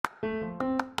Hey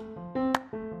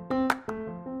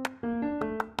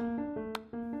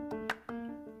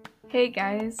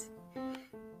guys!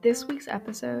 This week's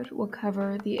episode will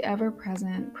cover the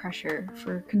ever-present pressure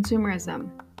for consumerism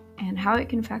and how it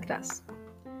can affect us.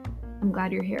 I'm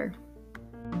glad you're here.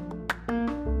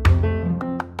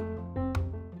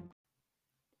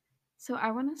 So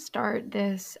I want to start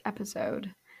this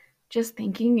episode just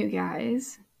thanking you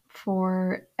guys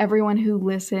for everyone who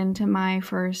listened to my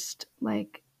first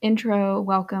intro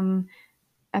welcome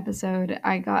episode.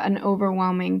 I got an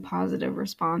overwhelming positive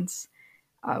response.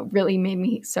 Really made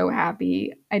me so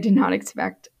happy. I did not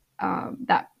expect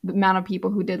that amount of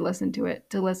people who did listen to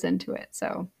it.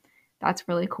 So that's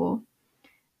really cool.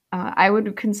 I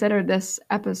would consider this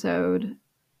episode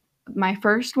my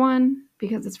first one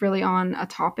because it's really on a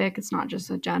topic. It's not just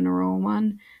a general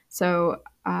one. So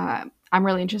I'm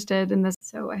really interested in this.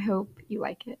 So I hope you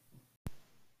like it.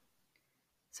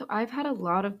 So I've had a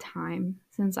lot of time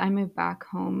since I moved back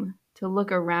home to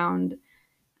look around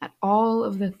at all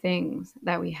of the things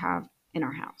that we have in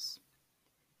our house.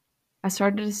 I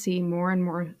started to see more and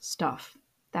more stuff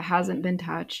that hasn't been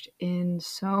touched in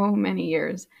so many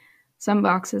years. Some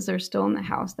boxes are still in the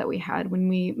house that we had when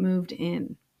we moved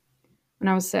in when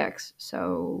I was 6,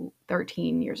 so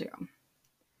 13 years ago.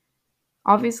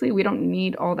 Obviously, we don't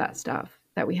need all that stuff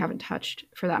that we haven't touched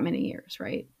for that many years,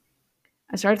 right?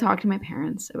 I started talking to my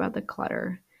parents about the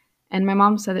clutter, and my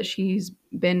mom said that she's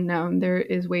been known there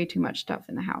is way too much stuff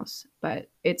in the house, but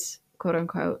it's quote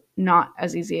unquote not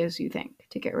as easy as you think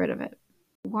to get rid of it.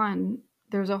 One,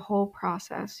 there's a whole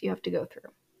process you have to go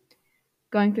through.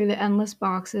 Going through the endless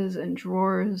boxes and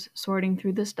drawers, sorting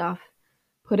through the stuff,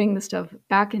 putting the stuff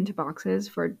back into boxes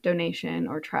for donation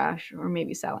or trash or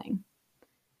maybe selling.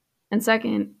 And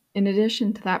second, in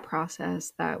addition to that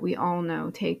process that we all know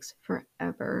takes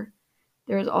forever,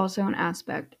 there is also an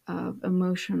aspect of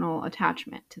emotional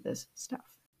attachment to this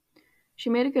stuff.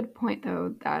 She made a good point,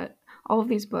 though, that all of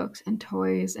these books and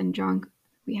toys and junk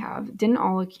we have didn't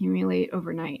all accumulate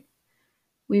overnight.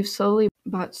 We've slowly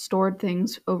bought stored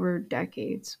things over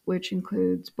decades, which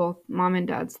includes both mom and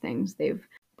dad's things they've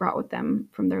brought with them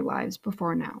from their lives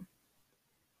before now.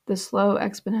 The slow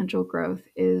exponential growth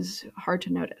is hard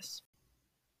to notice.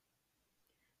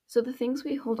 So the things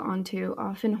we hold on to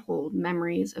often hold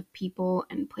memories of people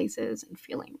and places and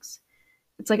feelings.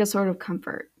 It's like a sort of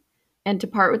comfort. And to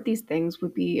part with these things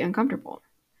would be uncomfortable.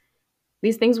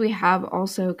 These things we have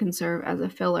also can serve as a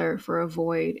filler for a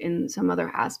void in some other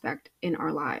aspect in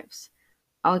our lives.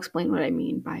 I'll explain what I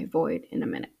mean by void in a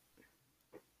minute.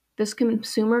 This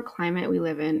consumer climate we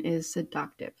live in is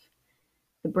seductive.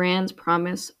 The brands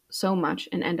promise so much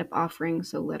and end up offering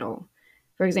so little.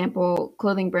 For example,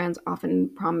 clothing brands often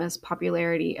promise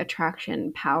popularity,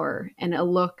 attraction, power, and a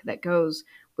look that goes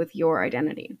with your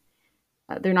identity.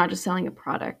 They're not just selling a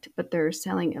product, but they're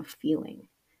selling a feeling.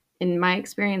 In my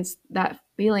experience, that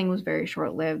feeling was very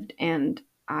short lived, and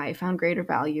I found greater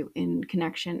value in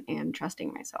connection and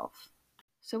trusting myself.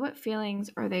 So, what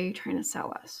feelings are they trying to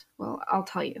sell us? Well, I'll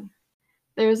tell you.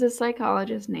 There's a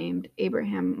psychologist named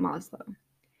Abraham Maslow.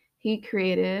 He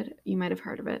created, you might have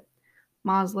heard of it,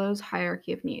 Maslow's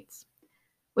hierarchy of needs,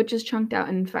 which is chunked out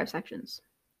in 5 sections.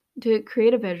 To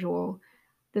create a visual,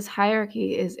 this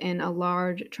hierarchy is in a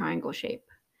large triangle shape,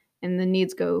 and the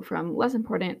needs go from less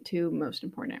important to most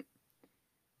important,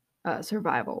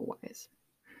 survival-wise.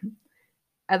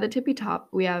 At the tippy top,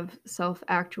 we have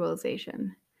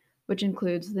self-actualization, which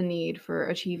includes the need for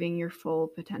achieving your full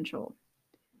potential.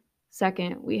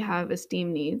 Second, we have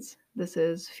esteem needs. This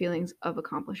is feelings of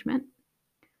accomplishment.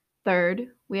 Third,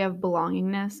 we have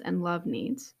belongingness and love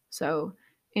needs, so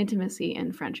intimacy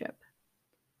and friendship.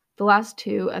 The last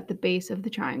two at the base of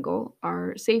the triangle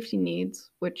are safety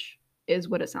needs, which is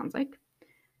what it sounds like,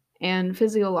 and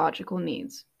physiological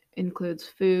needs, includes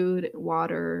food,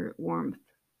 water, warmth,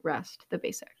 rest, the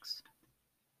basics.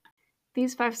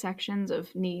 These 5 sections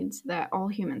of needs that all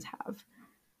humans have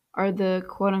are the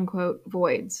quote-unquote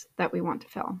voids that we want to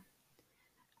fill.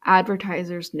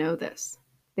 Advertisers know this.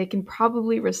 They can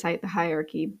probably recite the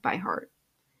hierarchy by heart.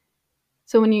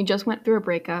 So when you just went through a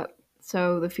breakup,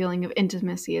 so the feeling of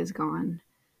intimacy is gone,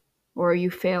 or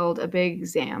you failed a big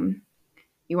exam,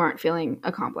 you aren't feeling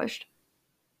accomplished.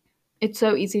 It's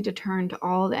so easy to turn to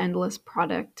all the endless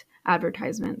product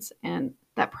advertisements and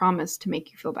that promise to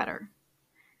make you feel better.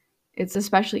 It's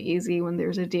especially easy when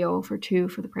there's a deal for 2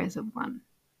 for the price of 1.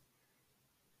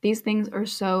 These things are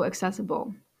so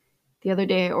accessible. The other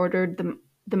day I ordered the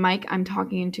mic I'm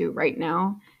talking into right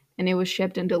now, and it was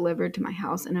shipped and delivered to my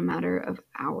house in a matter of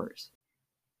hours.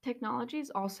 Technology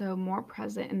is also more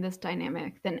present in this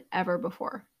dynamic than ever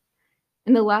before.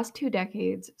 In the last 2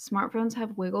 decades, smartphones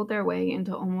have wiggled their way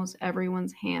into almost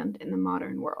everyone's hand in the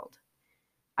modern world.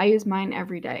 I use mine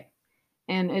every day,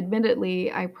 and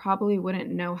admittedly, I probably wouldn't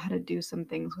know how to do some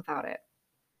things without it.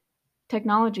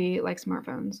 Technology, like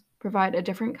smartphones, provide a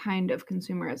different kind of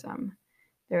consumerism.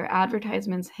 There are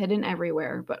advertisements hidden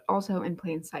everywhere, but also in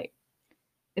plain sight.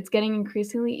 It's getting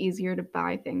increasingly easier to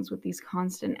buy things with these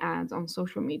constant ads on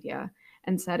social media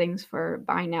and settings for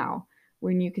buy now,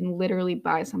 when you can literally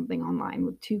buy something online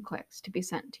with 2 clicks to be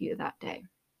sent to you that day.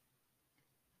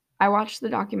 I watched the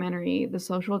documentary The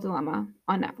Social Dilemma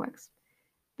on Netflix.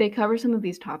 They cover some of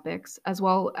these topics, as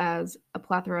well as a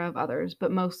plethora of others,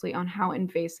 but mostly on how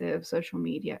invasive social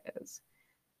media is.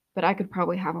 But I could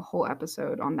probably have a whole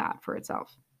episode on that for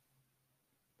itself.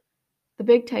 The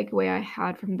big takeaway I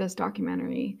had from this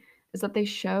documentary is that they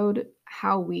showed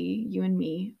how we, you and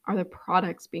me, are the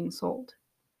products being sold.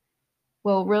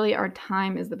 Well, really, our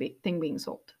time is the thing being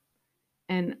sold.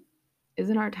 And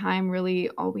isn't our time really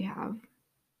all we have?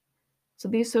 So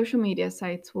these social media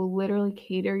sites will literally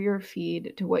cater your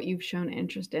feed to what you've shown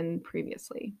interest in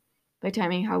previously by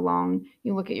timing how long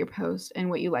you look at your post and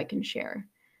what you like and share.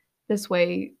 This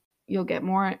way, you'll get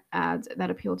more ads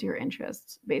that appeal to your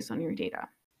interests based on your data.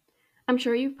 I'm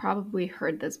sure you've probably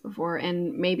heard this before,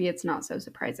 and maybe it's not so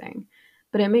surprising,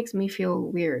 but it makes me feel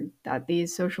weird that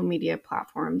these social media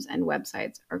platforms and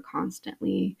websites are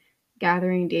constantly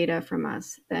gathering data from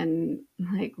us, then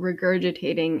like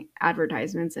regurgitating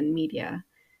advertisements and media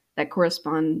that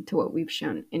correspond to what we've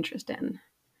shown interest in,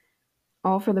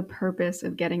 all for the purpose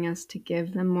of getting us to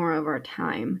give them more of our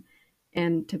time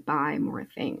and to buy more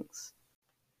things.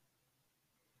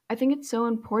 I think it's so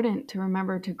important to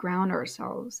remember to ground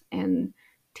ourselves and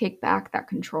take back that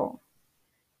control.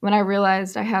 When I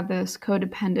realized I had this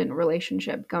codependent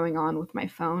relationship going on with my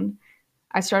phone,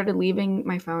 I started leaving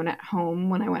my phone at home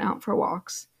when I went out for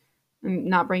walks, and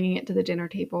not bringing it to the dinner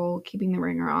table, keeping the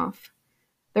ringer off.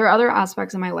 There are other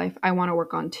aspects of my life I want to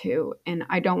work on too, and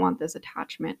I don't want this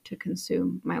attachment to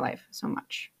consume my life so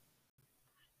much.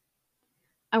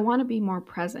 I want to be more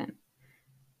present,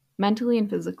 mentally and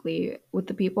physically, with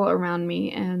the people around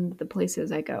me and the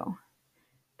places I go.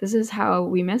 This is how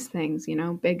we miss things,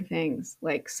 big things,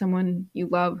 like someone you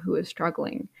love who is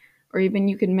struggling, or even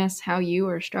you can miss how you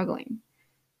are struggling.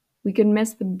 We can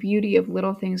miss the beauty of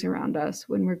little things around us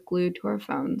when we're glued to our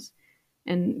phones,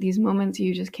 and these moments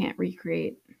you just can't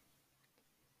recreate.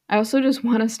 I also just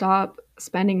want to stop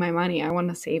spending my money. I want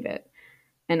to save it.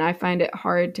 And I find it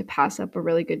hard to pass up a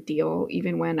really good deal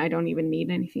even when I don't even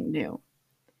need anything new.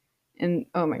 And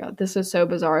oh my God, this is so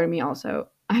bizarre to me also.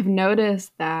 I've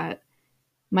noticed that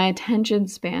my attention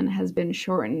span has been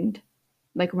shortened,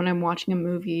 like when I'm watching a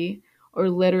movie or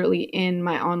literally in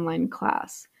my online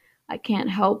class. I can't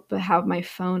help but have my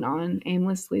phone on,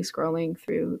 aimlessly scrolling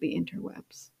through the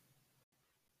interwebs.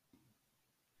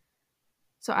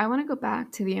 So I want to go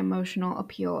back to the emotional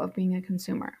appeal of being a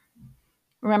consumer.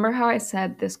 Remember how I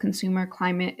said this consumer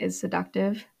climate is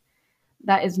seductive?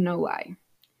 That is no lie.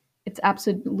 It's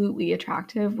absolutely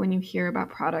attractive when you hear about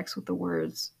products with the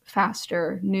words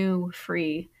faster, new,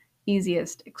 free,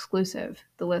 easiest, exclusive.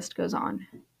 The list goes on.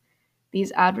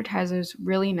 These advertisers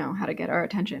really know how to get our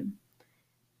attention.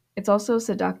 It's also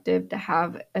seductive to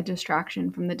have a distraction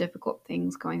from the difficult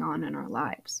things going on in our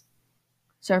lives.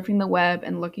 Surfing the web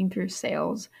and looking through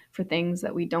sales for things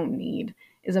that we don't need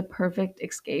is a perfect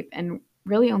escape and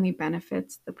really only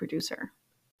benefits the producer.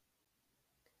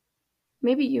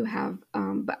 Maybe you have,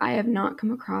 but I have not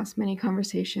come across many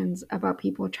conversations about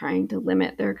people trying to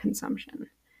limit their consumption.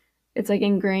 It's like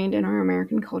ingrained in our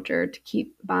American culture to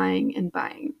keep buying and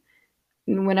buying.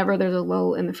 And whenever there's a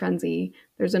lull in the frenzy,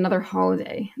 there's another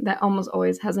holiday that almost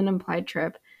always has an implied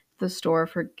trip to the store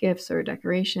for gifts or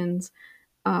decorations,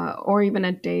 or even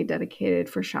a day dedicated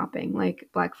for shopping, like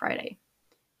Black Friday.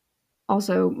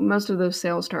 Also, most of those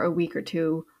sales start a week or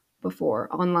two before,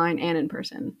 online and in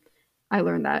person. I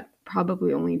learned that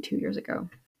probably only 2 years ago.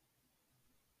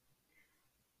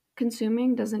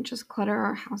 Consuming doesn't just clutter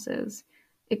our houses,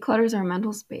 it clutters our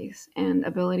mental space and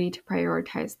ability to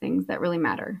prioritize things that really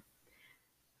matter.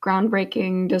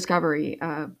 Groundbreaking discovery,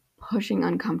 pushing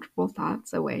uncomfortable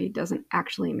thoughts away doesn't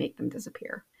actually make them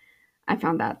disappear. I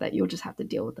found that you'll just have to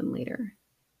deal with them later.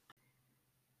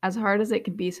 As hard as it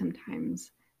can be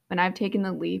sometimes, when I've taken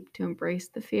the leap to embrace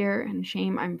the fear and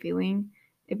shame I'm feeling,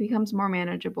 it becomes more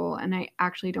manageable and I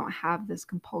actually don't have this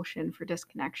compulsion for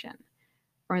disconnection,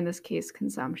 or in this case,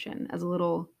 consumption, as a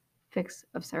little fix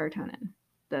of serotonin,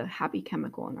 the happy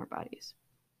chemical in our bodies.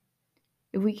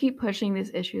 If we keep pushing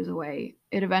these issues away,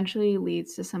 it eventually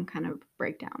leads to some kind of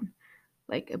breakdown,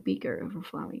 like a beaker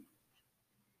overflowing.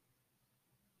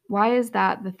 Why is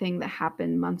that the thing that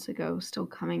happened months ago still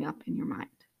coming up in your mind?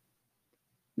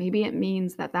 Maybe it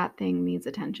means that that thing needs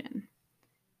attention.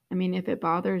 I mean, if it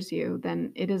bothers you,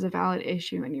 then it is a valid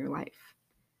issue in your life.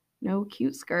 No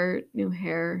cute skirt, new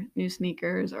hair, new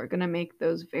sneakers are going to make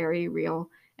those very real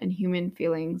and human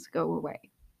feelings go away.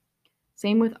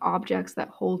 Same with objects that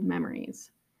hold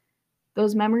memories.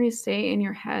 Those memories stay in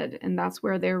your head, and that's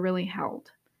where they're really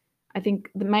held. I think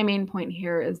my main point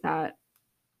here is that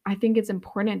I think it's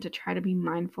important to try to be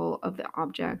mindful of the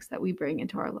objects that we bring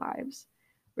into our lives.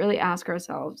 Really ask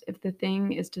ourselves if the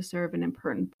thing is to serve an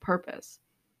important purpose,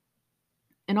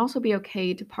 and also be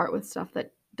okay to part with stuff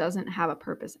that doesn't have a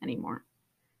purpose anymore.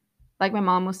 Like my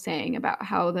mom was saying about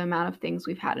how the amount of things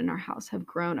we've had in our house have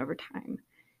grown over time.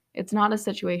 It's not a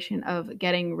situation of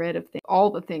getting rid of all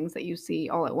the things that you see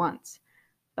all at once,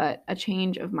 but a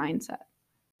change of mindset.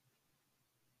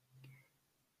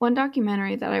 One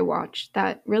documentary that I watched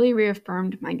that really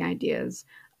reaffirmed my ideas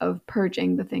of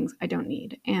purging the things I don't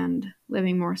need and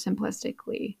living more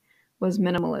simplistically was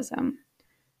Minimalism,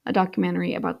 a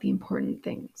documentary about the important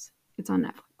things. It's on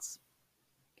Netflix.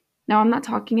 Now, I'm not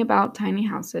talking about tiny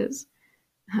houses.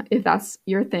 If that's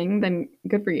your thing, then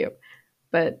good for you,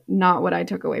 but not what I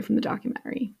took away from the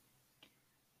documentary.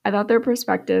 I thought their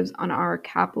perspectives on our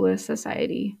capitalist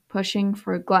society pushing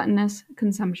for gluttonous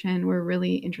consumption were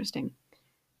really interesting.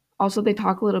 Also, they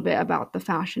talk a little bit about the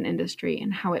fashion industry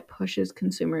and how it pushes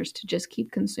consumers to just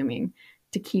keep consuming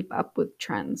to keep up with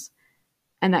trends.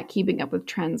 And that keeping up with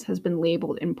trends has been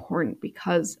labeled important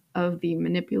because of the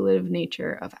manipulative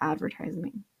nature of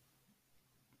advertising.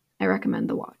 I recommend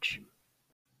the watch.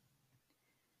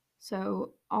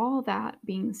 So, all that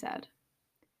being said,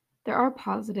 there are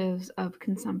positives of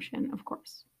consumption, of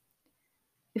course.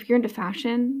 If you're into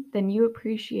fashion, then you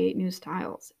appreciate new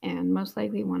styles and most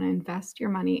likely want to invest your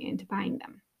money into buying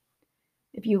them.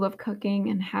 If you love cooking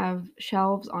and have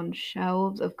shelves on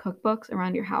shelves of cookbooks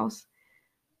around your house,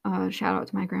 shout out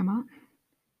to my grandma,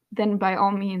 then by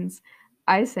all means,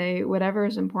 I say whatever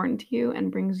is important to you and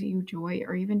brings you joy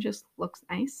or even just looks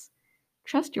nice,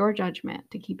 trust your judgment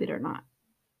to keep it or not.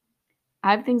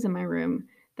 I have things in my room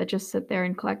that just sit there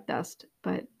and collect dust,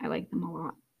 but I like them a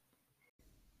lot.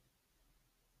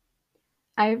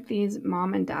 I have these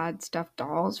mom and dad stuffed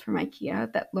dolls from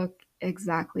IKEA that look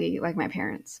exactly like my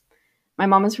parents. My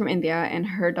mom is from India and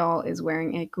her doll is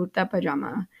wearing a kurta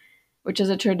pajama, which is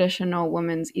a traditional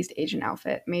woman's East Asian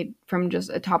outfit made from just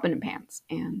a top and pants.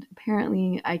 And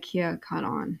apparently, IKEA caught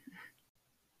on.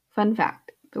 Fun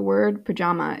fact, the word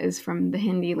pajama is from the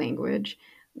Hindi language,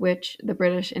 which the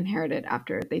British inherited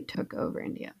after they took over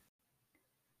India.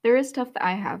 There is stuff that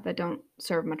I have that don't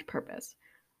serve much purpose,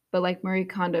 but like Marie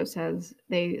Kondo says,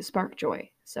 they spark joy,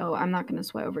 so I'm not going to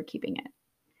sweat over keeping it.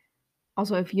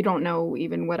 Also, if you don't know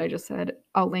even what I just said,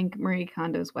 I'll link Marie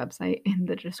Kondo's website in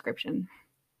the description.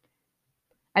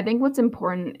 I think what's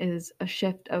important is a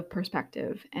shift of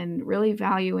perspective and really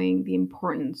valuing the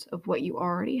importance of what you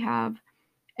already have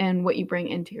and what you bring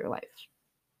into your life.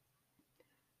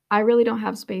 I really don't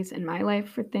have space in my life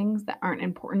for things that aren't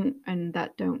important and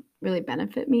that don't really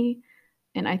benefit me.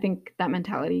 And I think that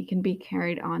mentality can be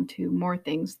carried on to more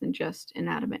things than just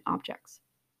inanimate objects.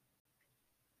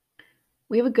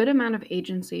 We have a good amount of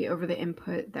agency over the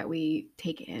input that we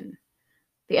take in.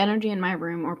 The energy in my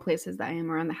room or places that I am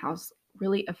around the house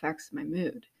really affects my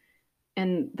mood.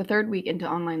 And the third week into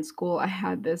online school, I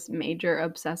had this major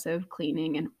obsessive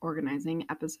cleaning and organizing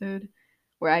episode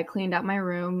where I cleaned out my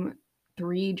room.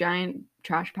 3 giant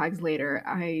trash bags later,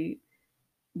 I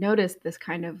noticed this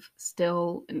kind of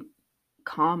still and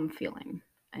calm feeling,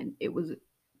 and it was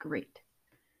great.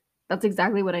 That's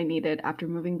exactly what I needed after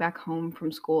moving back home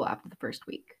from school after the first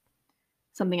week.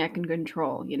 Something I can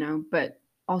control, but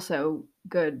also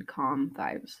good, calm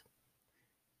vibes.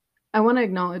 I want to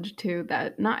acknowledge too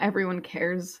that not everyone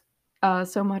cares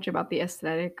so much about the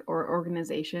aesthetic or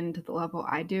organization to the level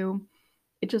I do.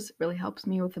 It just really helps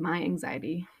me with my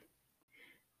anxiety.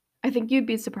 I think you'd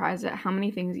be surprised at how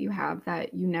many things you have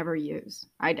that you never use.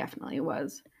 I definitely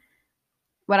was.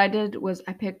 What I did was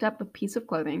I picked up a piece of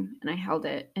clothing and I held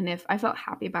it, and if I felt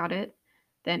happy about it,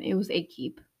 then it was a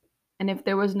keep. And if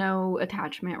there was no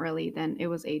attachment really, then it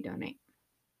was a donate.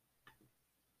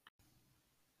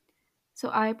 So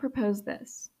I propose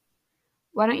this.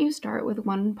 Why don't you start with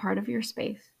one part of your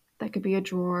space? That could be a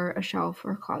drawer, a shelf,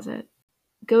 or a closet.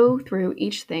 Go through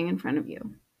each thing in front of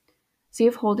you. See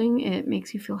if holding it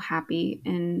makes you feel happy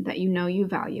and that you know you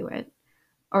value it,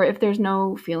 or if there's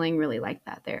no feeling really like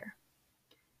that there.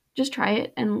 Just try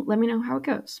it and let me know how it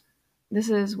goes. This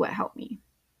is what helped me.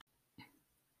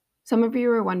 Some of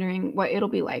you are wondering what it'll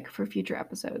be like for future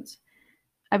episodes.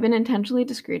 I've been intentionally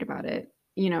discreet about it.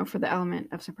 for the element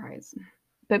of surprise.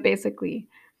 But basically,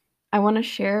 I want to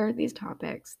share these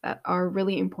topics that are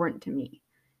really important to me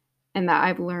and that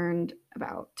I've learned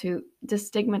about to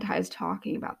destigmatize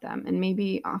talking about them and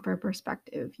maybe offer a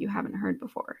perspective you haven't heard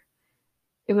before.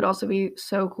 It would also be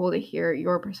so cool to hear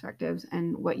your perspectives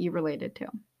and what you related to.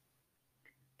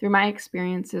 Through my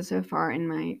experiences so far in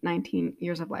my 19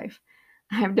 years of life,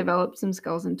 I have developed some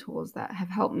skills and tools that have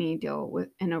helped me deal with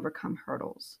and overcome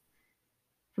hurdles.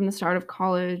 From the start of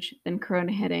college, then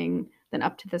Corona hitting, then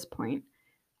up to this point,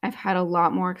 I've had a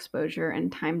lot more exposure and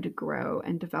time to grow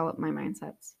and develop my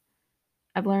mindsets.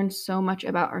 I've learned so much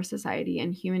about our society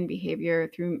and human behavior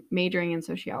through majoring in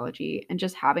sociology and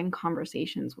just having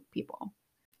conversations with people.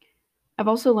 I've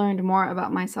also learned more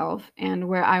about myself and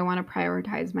where I want to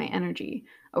prioritize my energy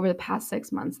over the past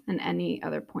 6 months than any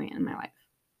other point in my life.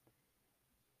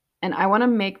 And I want to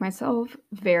make myself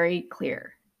very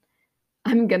clear.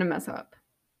 I'm going to mess up.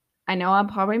 I know I'll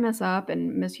probably mess up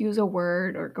and misuse a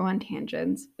word or go on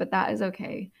tangents, but that is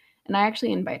okay. And I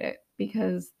actually invite it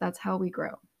because that's how we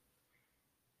grow.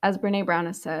 As Brené Brown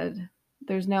has said,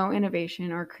 there's no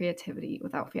innovation or creativity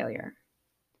without failure.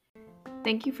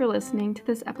 Thank you for listening to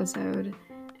this episode,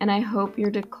 and I hope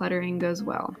your decluttering goes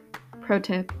well. Pro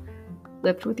tip,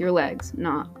 lift with your legs,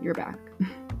 not your back.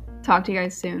 Talk to you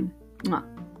guys soon. Mwah.